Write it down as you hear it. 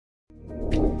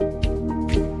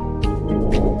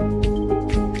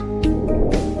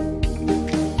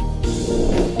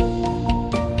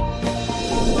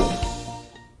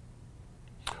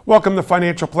Welcome to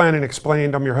Financial Planning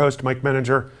Explained. I'm your host, Mike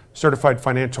Menninger, certified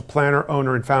financial planner,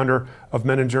 owner and founder of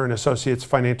Menninger and Associates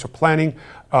Financial Planning.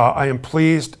 I am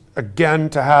pleased again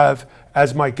to have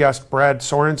as my guest Brad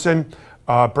Sorensen.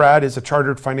 Brad is a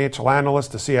chartered financial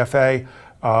analyst, a CFA.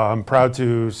 I'm proud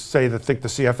to say that I think the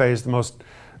CFA is the most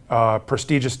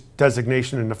prestigious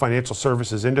designation in the financial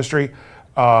services industry.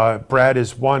 Brad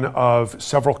is one of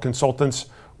several consultants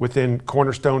within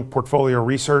Cornerstone Portfolio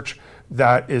Research.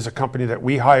 That is a company that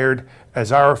we hired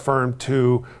as our firm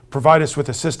to provide us with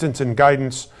assistance and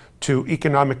guidance to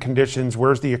economic conditions,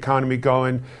 where's the economy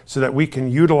going, so that we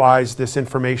can utilize this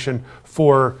information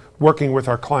for working with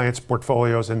our clients'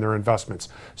 portfolios and their investments.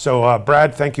 So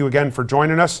Brad, thank you again for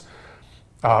joining us.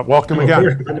 Welcome again.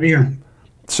 Of course, glad to be here.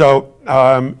 So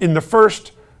in the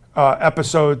first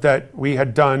episode that we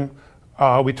had done,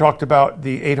 we talked about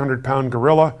the 800-pound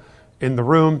gorilla in the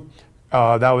room.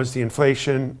 That was the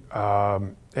inflation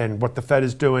and what the Fed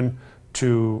is doing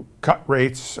to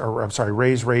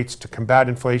raise rates to combat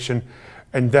inflation.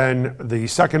 And then the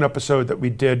second episode that we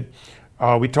did,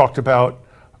 we talked about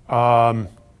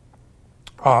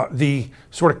the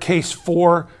sort of case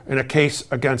for and a case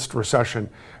against recession.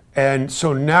 And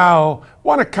so now I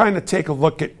want to kind of take a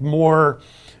look at more,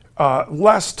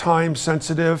 less time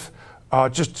sensitive,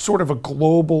 just sort of a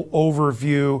global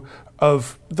overview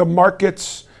of the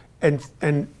markets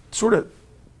and sort of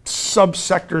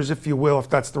subsectors, if you will, if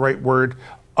that's the right word,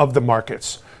 of the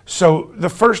markets. So the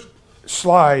first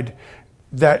slide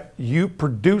that you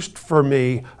produced for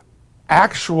me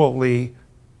actually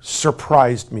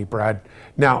surprised me, Brad.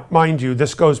 Now, mind you,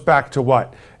 this goes back to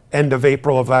what? End of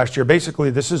April of last year. Basically,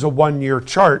 this is a one-year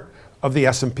chart of the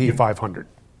S&P 500.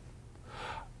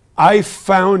 I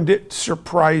found it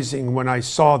surprising when I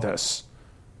saw this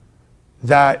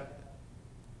that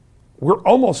we're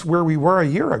almost where we were a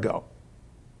year ago.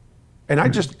 And I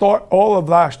just thought all of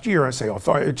last year,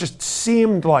 it just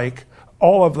seemed like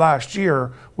all of last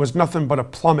year was nothing but a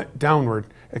plummet downward,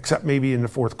 except maybe in the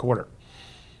fourth quarter.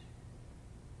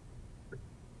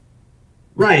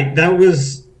 Right. That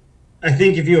was, I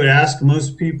think if you would ask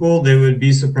most people, they would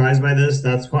be surprised by this.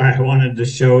 That's why I wanted to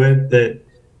show it, that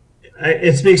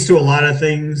it speaks to a lot of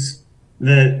things,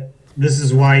 that this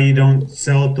is why you don't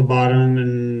sell at the bottom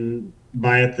and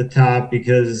buy at the top,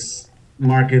 because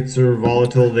markets are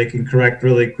volatile. They can correct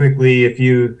really quickly. If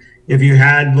you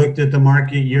had looked at the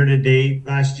market year to date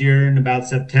last year in about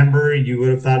September, you would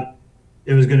have thought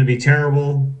it was going to be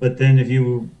terrible. But then if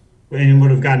you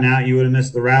would have gotten out, you would have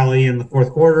missed the rally in the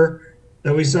fourth quarter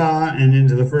that we saw and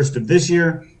into the first of this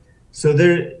year. So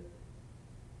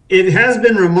it has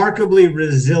been remarkably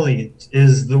resilient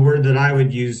is the word that I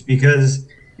would use, because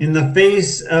in the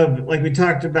face of, like we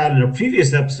talked about in a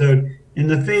previous episode, in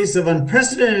the face of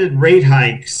unprecedented rate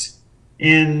hikes,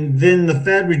 and then the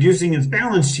Fed reducing its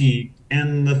balance sheet,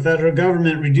 and the federal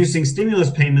government reducing stimulus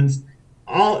payments,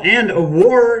 and a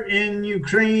war in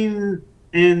Ukraine,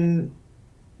 and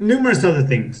numerous other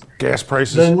things. Gas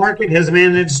prices. The market has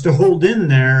managed to hold in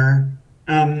there.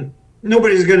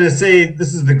 Nobody's going to say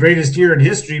this is the greatest year in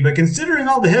history, but considering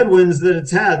all the headwinds that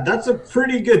it's had, that's a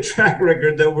pretty good track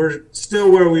record that we're still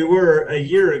where we were a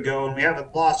year ago, and we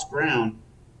haven't lost ground.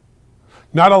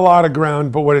 Not a lot of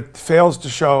ground, but what it fails to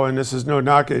show, and this is no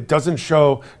knock, it doesn't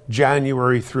show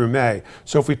January through May.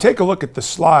 So if we take a look at the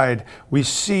slide, we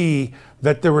see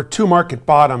that there were two market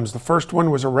bottoms. The first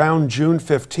one was around June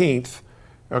 15th,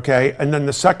 okay? And then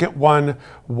the second one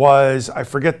was, I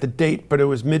forget the date, but it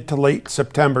was mid to late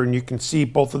September, and you can see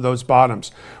both of those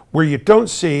bottoms. Where you don't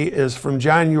see is from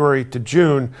January to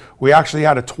June, we actually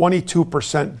had a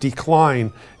 22%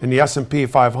 decline in the S&P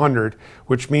 500,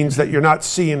 which means that you're not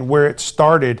seeing where it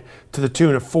started to the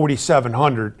tune of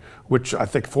 4,700, which I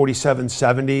think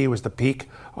 4,770 was the peak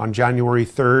on January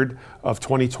 3rd of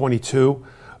 2022.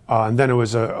 And then it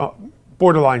was a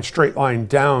borderline straight line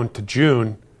down to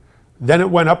June. Then it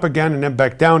went up again and then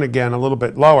back down again a little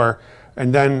bit lower.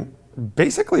 And then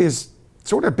basically has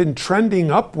sort of been trending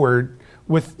upward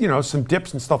with, some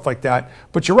dips and stuff like that.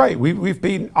 But you're right, we've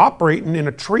been operating in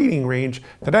a trading range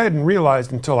that I hadn't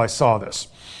realized until I saw this.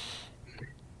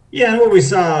 Yeah, and what we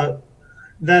saw,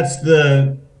 and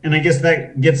I guess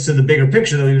that gets to the bigger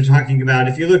picture that we were talking about.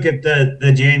 If you look at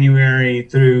the January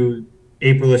through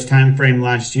Aprilish timeframe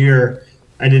last year,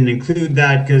 I didn't include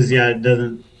that because,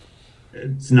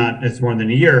 it's more than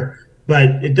a year.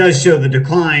 But it does show the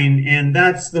decline, and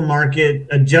that's the market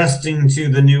adjusting to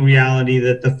the new reality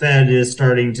that the Fed is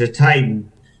starting to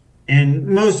tighten. And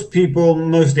most people,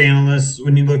 most analysts,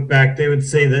 when you look back, they would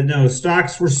say that no,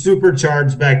 stocks were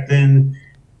supercharged back then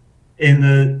in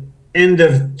the end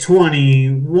of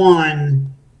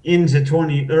 21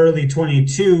 into early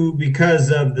 22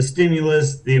 because of the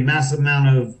stimulus, the massive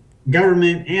amount of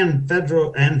government and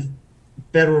Federal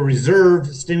Reserve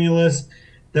stimulus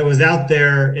that was out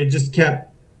there. It just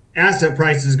kept asset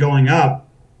prices going up.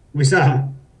 We saw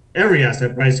every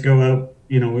asset price go up.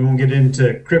 You know, we won't get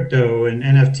into crypto and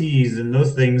NFTs and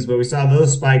those things, but we saw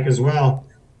those spike as well.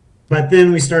 But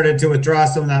then we started to withdraw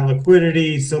some of that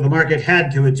liquidity, so the market had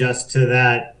to adjust to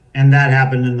that, and that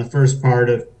happened in the first part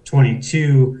of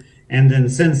 22. And then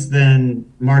since then,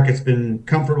 market's been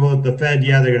comfortable with the Fed.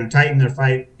 Yeah, they're going to tighten, they're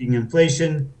fighting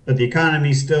inflation, but the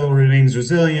economy still remains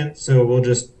resilient. So we'll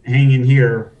just hang in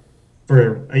here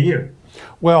for a year.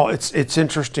 Well, it's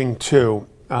interesting too,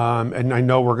 and I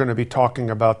know we're going to be talking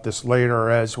about this later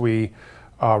as we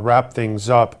wrap things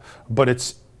up, but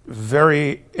it's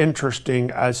very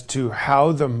interesting as to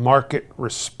how the market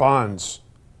responds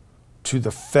to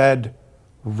the Fed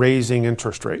raising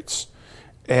interest rates.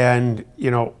 And, you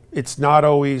know, it's not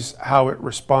always how it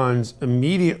responds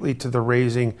immediately to the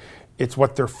raising, it's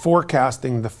what they're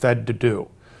forecasting the Fed to do.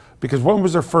 Because when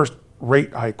was their first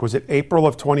rate hike? Was it April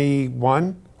of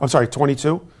 21? I'm sorry,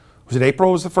 22? Was it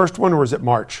April was the first one, or was it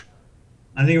March?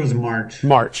 I think it was March.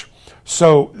 March.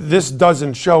 So this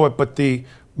doesn't show it, but the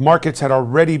markets had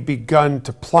already begun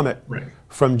to plummet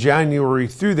from January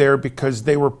through there because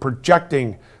they were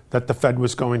projecting that the Fed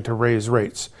was going to raise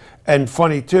rates. And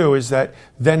funny too is that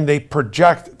then they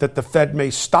project that the Fed may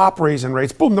stop raising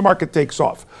rates. Boom, the market takes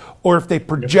off. Or if they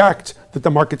project that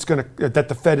that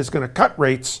the Fed is going to cut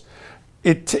rates,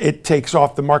 it takes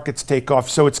off. The markets take off.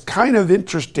 So it's kind of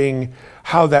interesting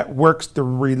how that works, the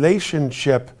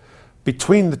relationship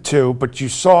between the two. But you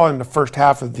saw in the first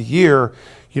half of the year,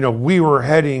 you know, we were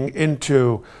heading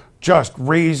into just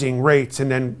raising rates. And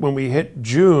then when we hit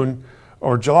June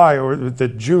or July, or the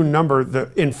June number,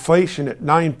 the inflation at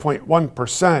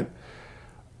 9.1%,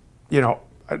 you know,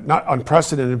 not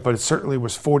unprecedented, but it certainly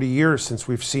was 40 years since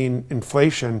we've seen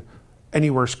inflation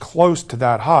anywhere close to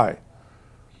that high.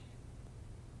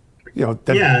 You know,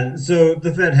 yeah, so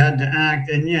the Fed had to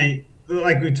act. And yeah,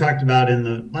 like we talked about in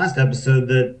the last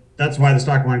episode, that's why the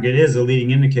stock market is a leading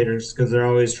indicator, because they're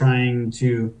always trying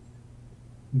to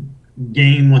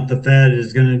game what the Fed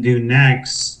is going to do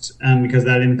next, because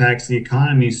that impacts the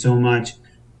economy so much.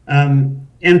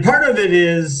 And part of it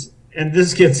is, and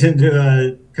this gets into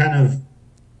a kind of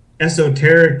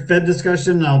esoteric Fed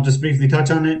discussion, I'll just briefly touch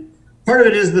on it. Part of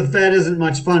it is the Fed isn't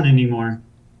much fun anymore.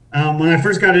 When I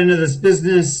first got into this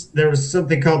business, there was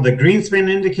something called the Greenspan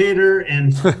indicator,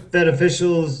 and Fed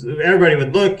officials, everybody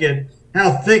would look at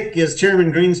how thick is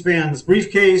Chairman Greenspan's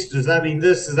briefcase? Does that mean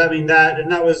this? Does that mean that? And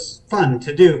that was fun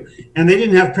to do. And they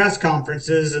didn't have press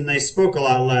conferences, and they spoke a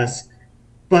lot less.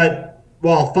 But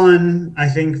while fun, I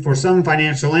think for some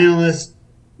financial analysts,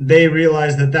 they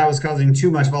realized that that was causing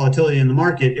too much volatility in the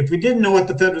market. If we didn't know what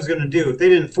the Fed was going to do, if they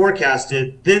didn't forecast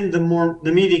it, then the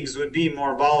meetings would be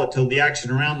more volatile, the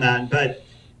action around that. But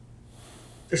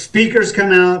the speakers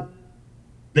come out,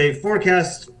 they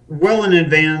forecast well in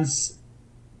advance.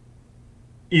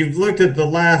 You've looked at the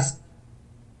last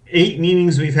 8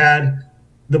 meetings we've had.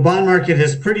 The bond market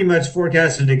has pretty much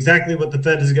forecasted exactly what the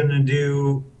Fed is going to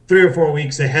do 3 or 4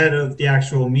 weeks ahead of the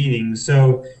actual meeting.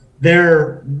 So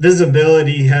their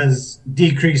visibility has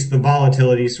decreased the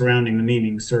volatility surrounding the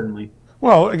meetings, certainly.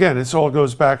 Well, again, this all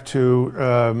goes back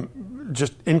to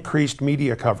just increased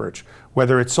media coverage,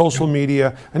 whether it's social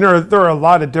media. And there are a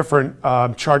lot of different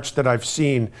charts that I've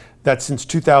seen that since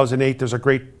 2008, there's a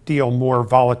great deal more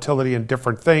volatility in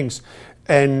different things.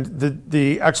 And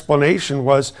the explanation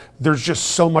was there's just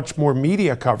so much more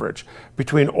media coverage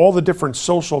between all the different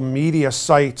social media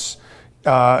sites.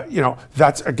 You know,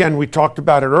 that's, again, we talked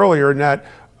about it earlier, in that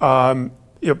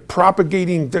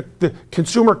propagating the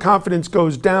consumer confidence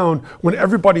goes down when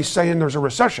everybody's saying there's a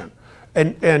recession.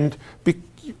 And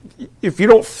if you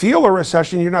don't feel a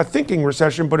recession, you're not thinking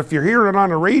recession. But if you're hearing it on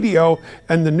the radio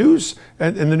and the news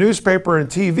and the newspaper and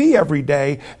TV every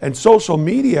day and social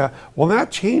media, well,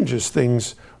 that changes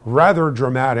things rather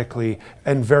dramatically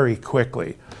and very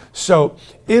quickly. So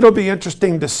it'll be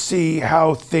interesting to see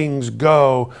how things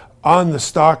go on the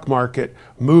stock market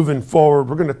moving forward.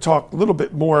 We're going to talk a little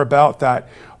bit more about that.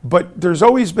 But there's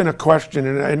always been a question,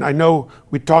 and I know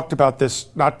we talked about this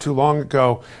not too long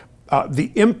ago,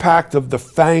 the impact of the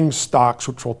FANG stocks,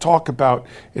 which we'll talk about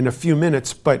in a few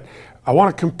minutes. But I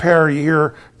want to compare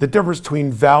here the difference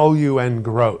between value and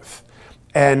growth.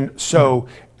 And so,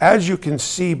 as you can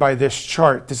see by this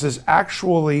chart, this is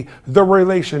actually the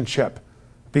relationship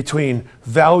between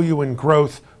value and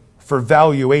growth for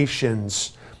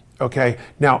valuations. Okay,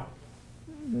 now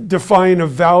define a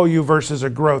value versus a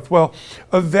growth. Well,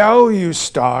 a value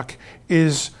stock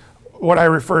is what I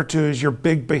refer to as your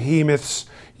big behemoths,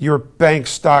 your bank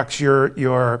stocks,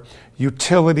 your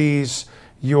utilities,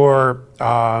 your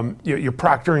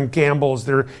Procter and Gambles.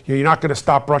 You're not going to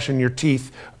stop brushing your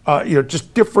teeth.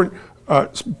 Just different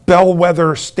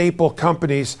bellwether staple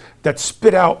companies that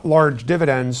spit out large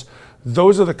dividends.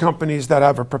 Those are the companies that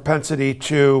have a propensity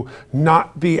to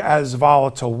not be as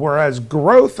volatile. Whereas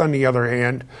growth, on the other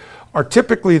hand, are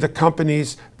typically the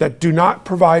companies that do not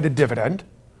provide a dividend,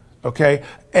 okay,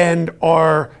 and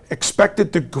are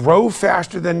expected to grow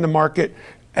faster than the market,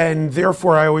 and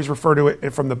therefore I always refer to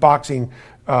it from the boxing,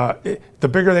 the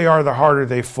bigger they are, the harder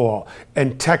they fall.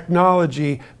 And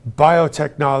technology,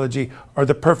 biotechnology are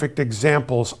the perfect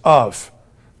examples of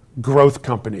growth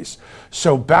companies.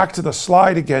 So back to the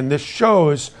slide again, this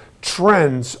shows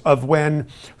trends of when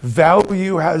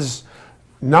value has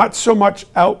not so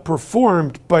much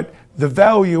outperformed, but the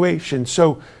valuation.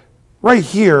 So right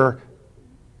here,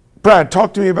 Brad,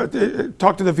 talk to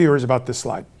the viewers about this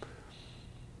slide.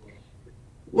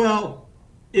 Well,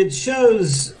 it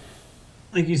shows,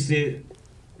 like you see,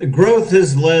 the growth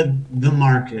has led the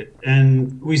market,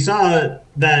 and we saw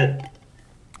that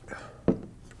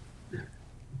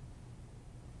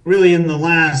really in the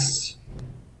last,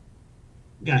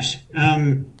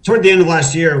 toward the end of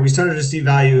last year, we started to see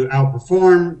value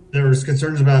outperform. There was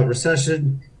concerns about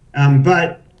recession,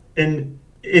 but in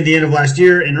the end of last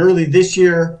year and early this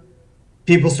year,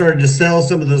 people started to sell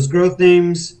some of those growth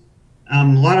names. A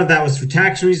lot of that was for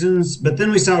tax reasons, but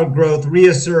then we saw growth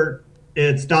reassert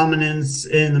its dominance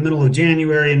in the middle of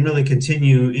January and really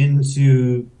continue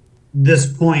into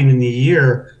this point in the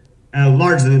year,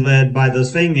 largely led by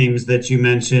those FANG names that you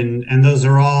mentioned, and those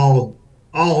are all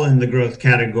in the growth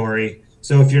category.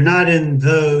 So if you're not in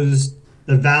those,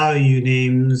 the value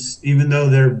names, even though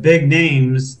they're big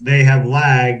names, they have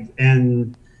lagged,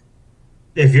 and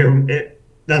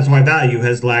that's why value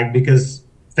has lagged, because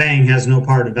FANG has no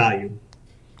part of value.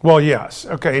 Well, yes.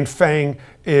 Okay, and FANG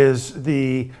is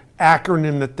the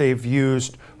acronym that they've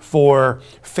used for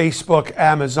Facebook,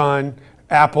 Amazon,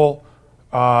 Apple,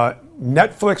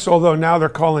 Netflix, although now they're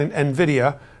calling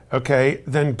NVIDIA, okay,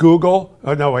 then Google.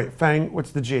 Oh, no, wait, FANG,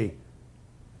 what's the G?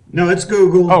 No, it's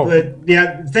Google. Oh. But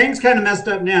yeah, FANG's kind of messed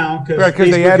up now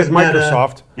because they added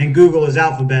Microsoft. And Google is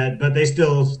Alphabet, but they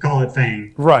still call it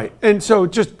FANG. Right. And so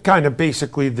just kind of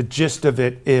basically the gist of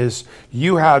it is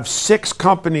you have 6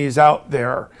 companies out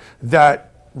there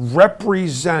that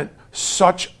represent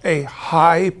such a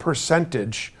high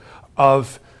percentage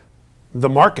of the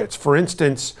markets. For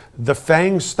instance, the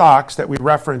FANG stocks that we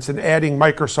reference, and adding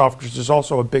Microsoft, which is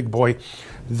also a big boy,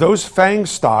 those FANG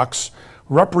stocks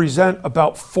represent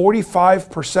about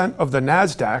 45% of the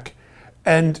NASDAQ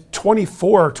and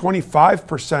 24,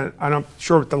 25%, I'm not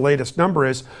sure what the latest number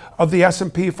is, of the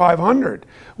S&P 500,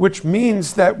 which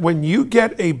means that when you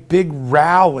get a big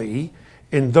rally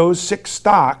in those 6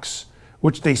 stocks,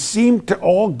 which they seem to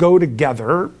all go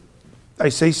together, I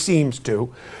say seems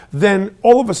to, then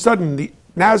all of a sudden the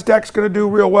NASDAQ's going to do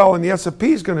real well and the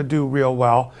S&P is going to do real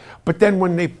well. But then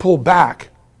when they pull back,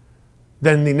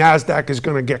 then the NASDAQ is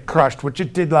going to get crushed, which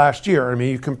it did last year. I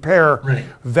mean, you compare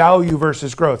value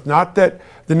versus growth. Not that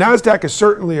the NASDAQ is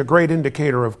certainly a great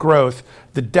indicator of growth.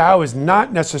 The Dow is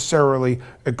not necessarily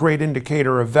a great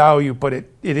indicator of value, but it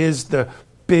is the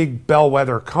big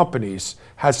bellwether companies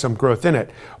has some growth in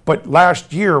it. But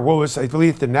last year, I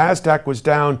believe the NASDAQ was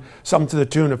down something to the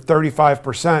tune of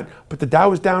 35%, but the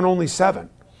Dow was down only 7%.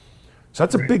 So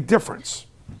that's a big difference.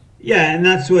 Yeah, and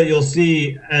that's what you'll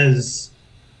see as,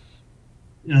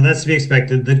 that's to be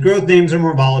expected. The growth names are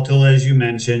more volatile, as you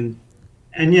mentioned.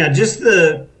 And yeah,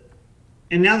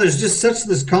 and now there's just such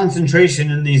this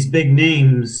concentration in these big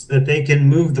names that they can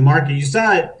move the market. You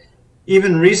saw it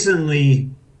even recently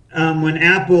when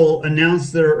Apple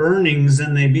announced their earnings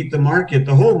and they beat the market.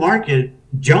 The whole market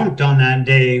jumped on that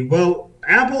day. Well,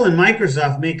 Apple and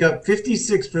Microsoft make up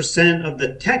 56% of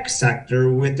the tech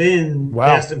sector within the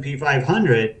S&P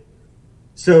 500.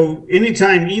 So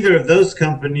anytime either of those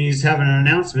companies have an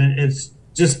announcement, it's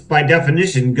just by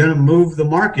definition going to move the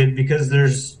market because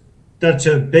there's such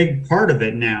a big part of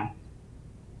it now.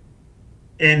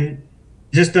 And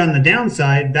just on the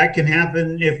downside, that can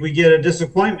happen if we get a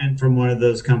disappointment from one of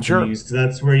those companies. Sure.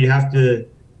 That's where you have to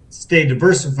stay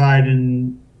diversified.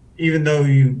 And even though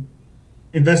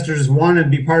investors want to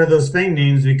be part of those FANG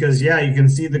names because, you can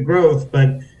see the growth,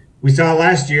 but we saw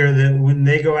last year that when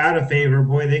they go out of favor,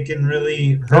 boy, they can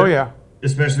really hurt. Oh, yeah.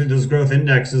 Especially those growth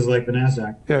indexes like the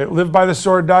NASDAQ. Yeah, live by the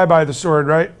sword, die by the sword,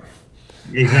 right?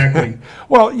 Exactly.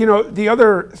 Well, the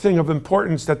other thing of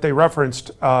importance that they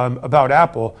referenced about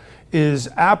Apple is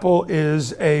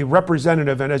a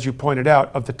representative, and as you pointed out,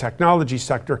 of the technology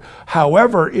sector.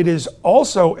 However, it is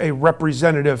also a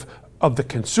representative of the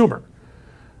consumer,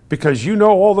 because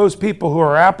all those people who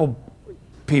are Apple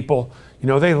people,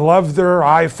 they love their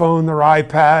iPhone, their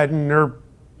iPad, and their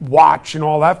watch and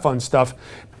all that fun stuff.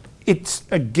 It's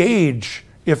a gauge.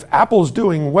 If Apple's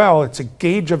doing well, it's a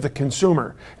gauge of the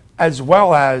consumer, as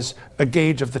well as a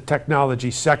gauge of the technology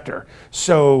sector.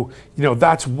 So,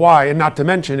 that's why, and not to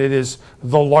mention, it is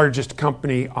the largest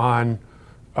company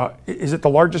is it the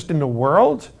largest in the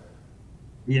world?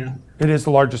 Yeah. It is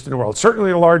the largest in the world.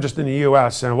 Certainly the largest in the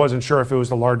US, and I wasn't sure if it was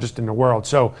the largest in the world.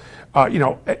 So,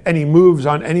 any moves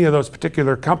on any of those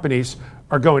particular companies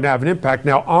are going to have an impact.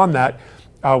 Now, on that,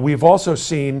 we've also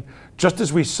seen, just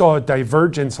as we saw a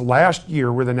divergence last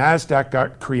year where the NASDAQ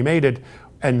got cremated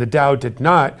and the Dow did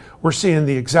not, we're seeing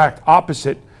the exact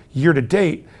opposite year to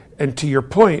date. And to your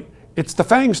point, it's the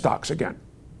FANG stocks again.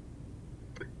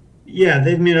 Yeah,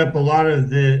 they've made up a lot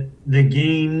of the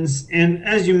gains. And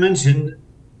as you mentioned,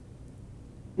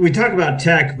 we talk about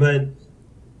tech, but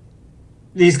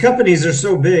these companies are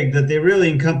so big that they really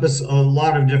encompass a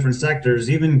lot of different sectors.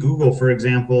 Even Google, for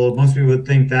example, most people would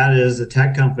think that is a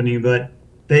tech company, but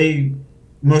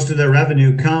most of their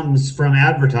revenue comes from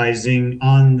advertising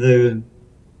on the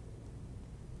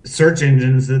search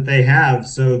engines that they have,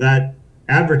 so that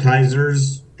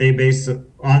advertisers, they base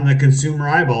on the consumer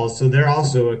eyeballs, so they're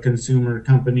also a consumer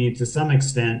company to some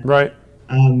extent. Right.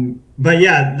 But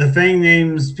yeah, the FANG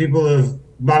names, people have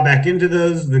bought back into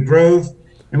those, the growth.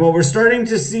 And what we're starting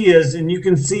to see is, and you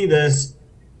can see this,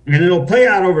 and it'll play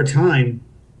out over time,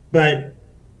 but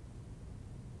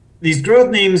these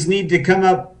growth names need to come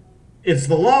up. It's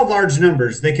the law of large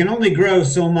numbers. They can only grow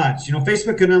so much.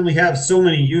 Facebook can only have so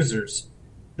many users.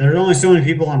 There are only so many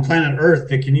people on planet Earth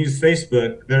that can use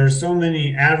Facebook. There are so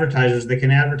many advertisers that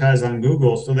can advertise on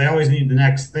Google, so they always need the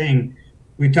next thing.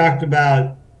 We talked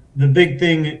about the big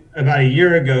thing about a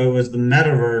year ago was the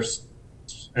metaverse,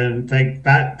 and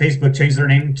Facebook changed their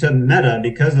name to Meta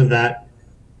because of that.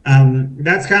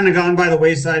 That's kind of gone by the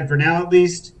wayside for now, at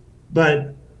least.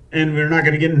 And we're not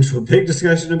going to get into a big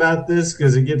discussion about this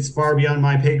because it gets far beyond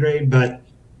my pay grade, but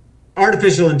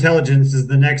artificial intelligence is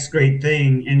the next great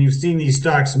thing, and you've seen these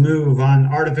stocks move on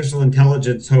artificial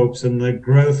intelligence hopes and the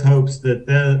growth hopes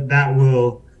that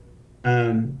will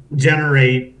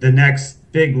generate the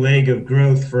next big leg of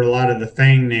growth for a lot of the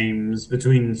FANG names,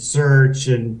 between search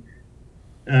and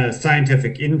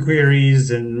scientific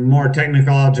inquiries and more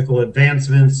technological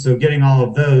advancements. So getting all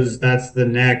of those, that's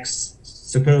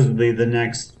supposedly the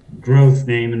next growth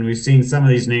name, and we've seen some of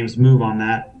these names move on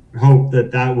that hope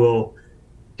that will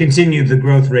continue the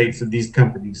growth rates of these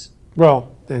companies.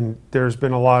 Well, and there's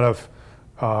been a lot of,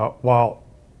 while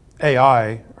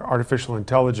AI, artificial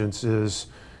intelligence, is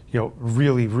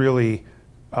really, really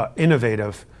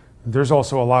innovative, there's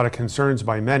also a lot of concerns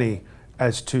by many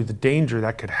as to the danger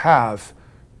that could have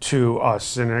to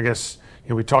us. And I guess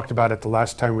we talked about it the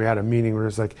last time we had a meeting, where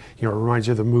it's like, it reminds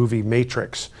you of the movie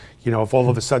Matrix. If all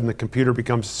of a sudden the computer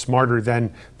becomes smarter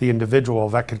than the individual,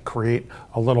 that could create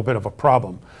a little bit of a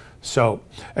problem. So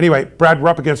anyway, Brad, we're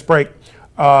up against break.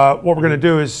 What we're going to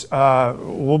do is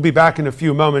we'll be back in a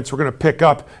few moments. We're going to pick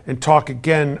up and talk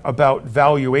again about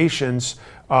valuations,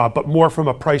 but more from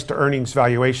a price to earnings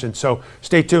valuation. So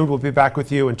stay tuned. We'll be back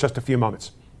with you in just a few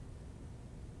moments.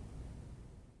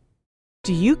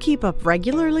 Do you keep up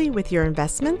regularly with your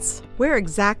investments? Where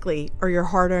exactly are your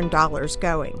hard-earned dollars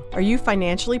going? Are you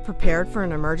financially prepared for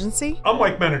an emergency? I'm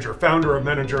Mike Meninger, founder of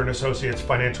Meninger & Associates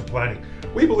Financial Planning.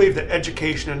 We believe that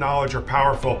education and knowledge are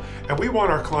powerful, and we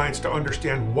want our clients to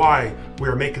understand why we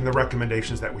are making the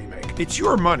recommendations that we make. It's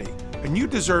your money, and you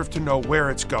deserve to know where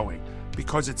it's going,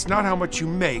 because it's not how much you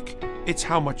make, it's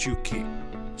how much you keep.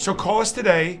 So call us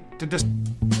today to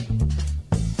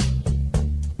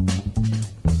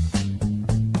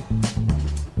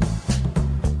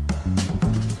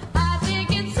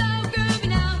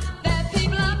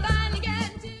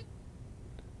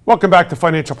Welcome back to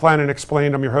Financial Planning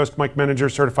Explained. I'm your host, Mike Meninger,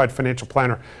 certified financial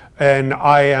planner. And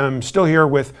I am still here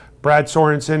with Brad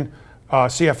Sorensen,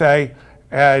 CFA,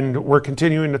 and we're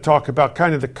continuing to talk about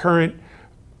kind of the current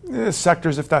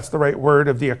sectors, if that's the right word,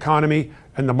 of the economy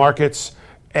and the markets.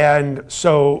 And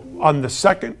so on the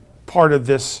second part of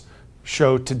this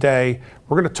show today,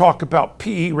 we're going to talk about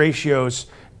PE ratios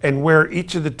and where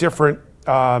each of the different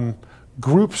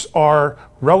groups are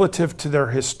relative to their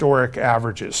historic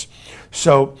averages.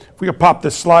 So if we could pop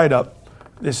this slide up,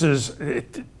 this is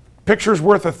Picture's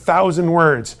worth 1,000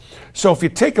 words. So if you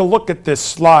take a look at this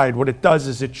slide, what it does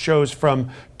is it shows from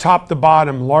top to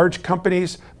bottom large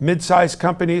companies, mid-sized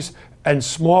companies, and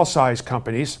small-sized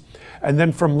companies. And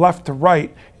then from left to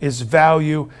right is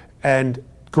value and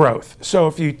growth. So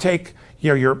if you take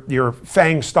your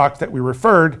FANG stock that we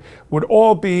referred would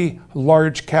all be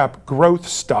large cap growth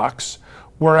stocks,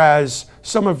 whereas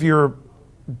some of your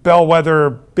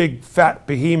bellwether big fat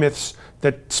behemoths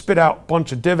that spit out a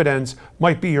bunch of dividends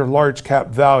might be your large cap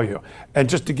value. And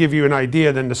just to give you an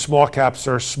idea, then the small caps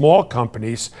are small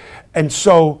companies. And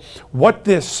so what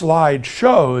this slide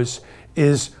shows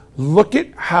is look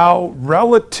at how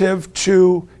relative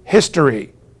to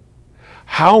history,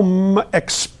 how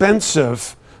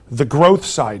expensive the growth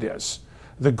side is.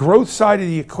 The growth side of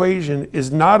the equation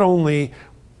is not only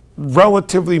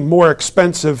relatively more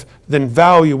expensive than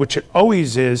value, which it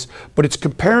always is, but it's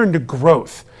comparing to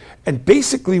growth. And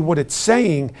basically what it's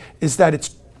saying is that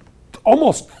it's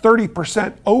almost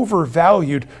 30%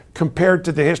 overvalued compared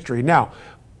to the history. Now,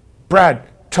 Brad,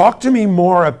 talk to me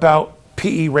more about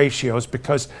PE ratios,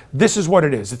 because this is what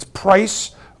it is. It's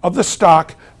price of the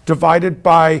stock divided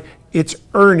by its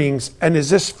earnings. And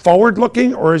is this forward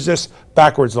looking or is this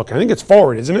backwards looking? I think it's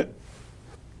forward, isn't it?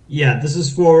 Yeah, this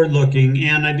is forward looking.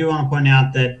 And I do want to point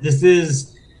out that this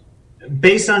is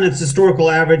based on its historical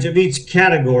average of each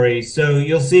category. So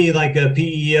you'll see like a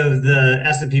PE of the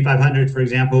S&P 500, for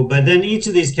example, but then each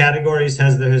of these categories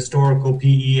has the historical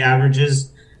PE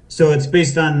averages. So it's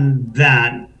based on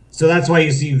that. So that's why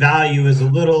you see value is a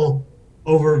little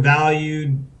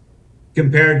overvalued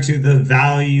compared to the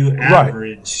value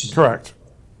average. Right.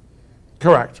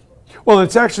 Correct. Well,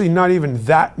 it's actually not even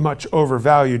that much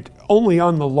overvalued, only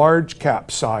on the large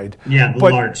cap side. Yeah,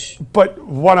 large. But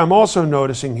what I'm also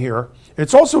noticing here,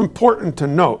 it's also important to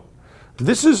note,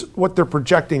 this is what they're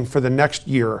projecting for the next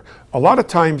year. A lot of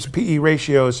times PE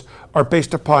ratios are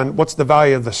based upon what's the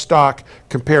value of the stock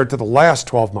compared to the last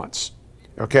 12 months.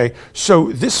 Okay,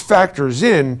 so this factors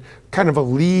in kind of a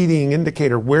leading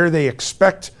indicator where they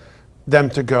expect them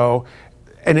to go.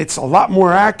 And it's a lot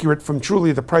more accurate from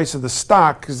truly the price of the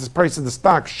stock, because the price of the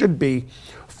stock should be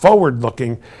forward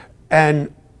looking.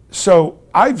 And so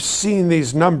I've seen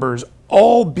these numbers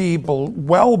all be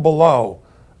well below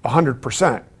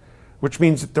 100%, which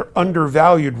means that they're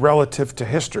undervalued relative to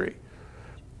history.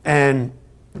 And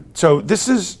so this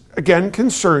is, again,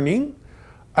 concerning.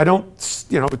 I don't,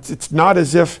 it's not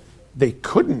as if they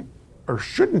couldn't or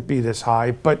shouldn't be this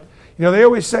high, but, they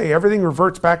always say everything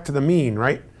reverts back to the mean,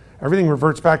 right? Everything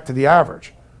reverts back to the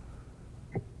average.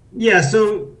 Yeah,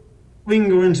 so we can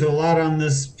go into a lot on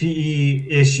this PE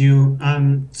issue.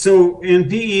 So in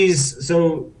PEs,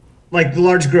 so like the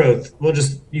large growth, we'll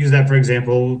just use that for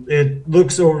example. It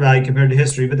looks overvalued compared to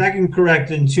history, but that can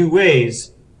correct in two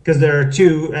ways, because there are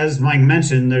two, as Mike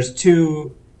mentioned, there's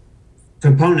two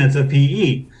components of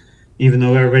PE. Even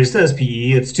though everybody says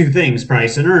PE, it's two things,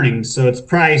 price and earnings. So it's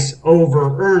price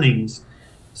over earnings.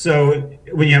 So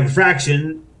when you have a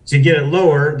fraction, to get it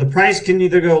lower, the price can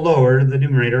either go lower, the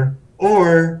numerator,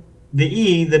 or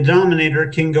the denominator,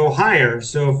 can go higher.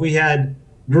 So if we had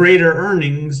greater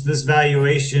earnings, this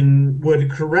valuation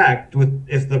would correct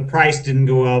if the price didn't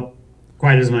go up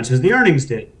quite as much as the earnings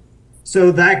did.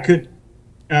 So that could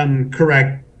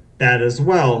correct that as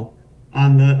well.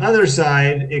 On the other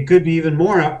side, it could be even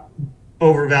more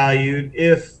overvalued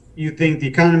if you think the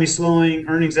economy's slowing,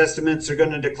 earnings estimates are going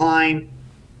to decline,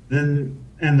 and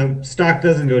the stock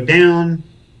doesn't go down,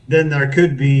 then there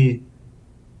could be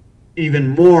even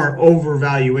more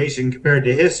overvaluation compared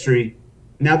to history.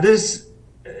 Now, this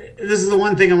is the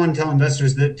one thing I want to tell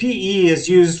investors, that PE is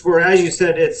used for, as you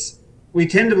said, we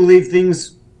tend to believe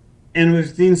things, and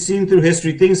we've seen through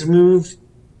history, things moved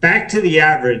back to the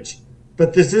average.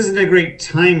 But this isn't a great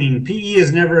timing. PE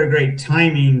is never a great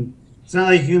timing. It's not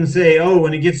like you can say,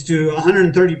 when it gets to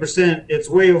 130%, it's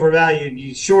way overvalued.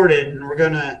 You short it, and we're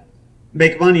going to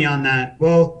make money on that.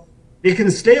 Well, it can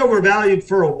stay overvalued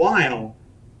for a while.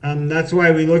 That's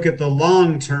why we look at the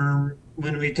long term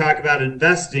when we talk about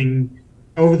investing.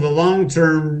 Over the long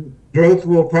term, growth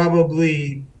will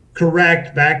probably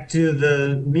correct back to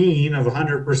the mean of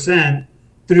 100%.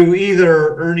 Through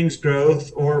either earnings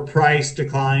growth or price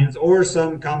declines or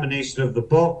some combination of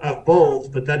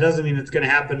both, but that doesn't mean it's going to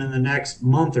happen in the next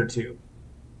month or two.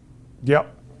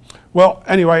 Yep. Well,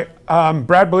 anyway,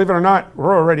 Brad, believe it or not,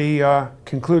 we're already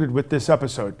concluded with this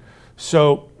episode.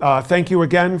 So thank you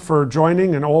again for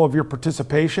joining and all of your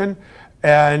participation.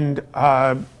 And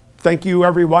thank you,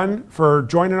 everyone, for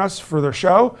joining us for the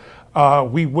show.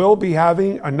 We will be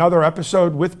having another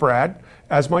episode with Brad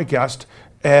as my guest,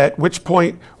 at which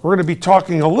point we're going to be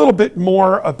talking a little bit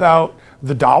more about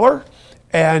the dollar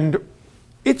and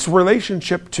its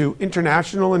relationship to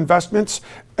international investments,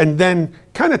 and then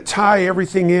kind of tie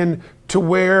everything in to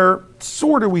where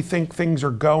sort of we think things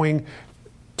are going,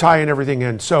 tying everything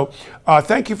in. So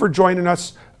thank you for joining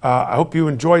us. I hope you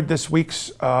enjoyed this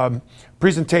week's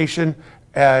presentation,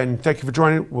 and thank you for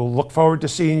joining. We'll look forward to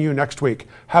seeing you next week.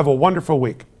 Have a wonderful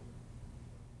week.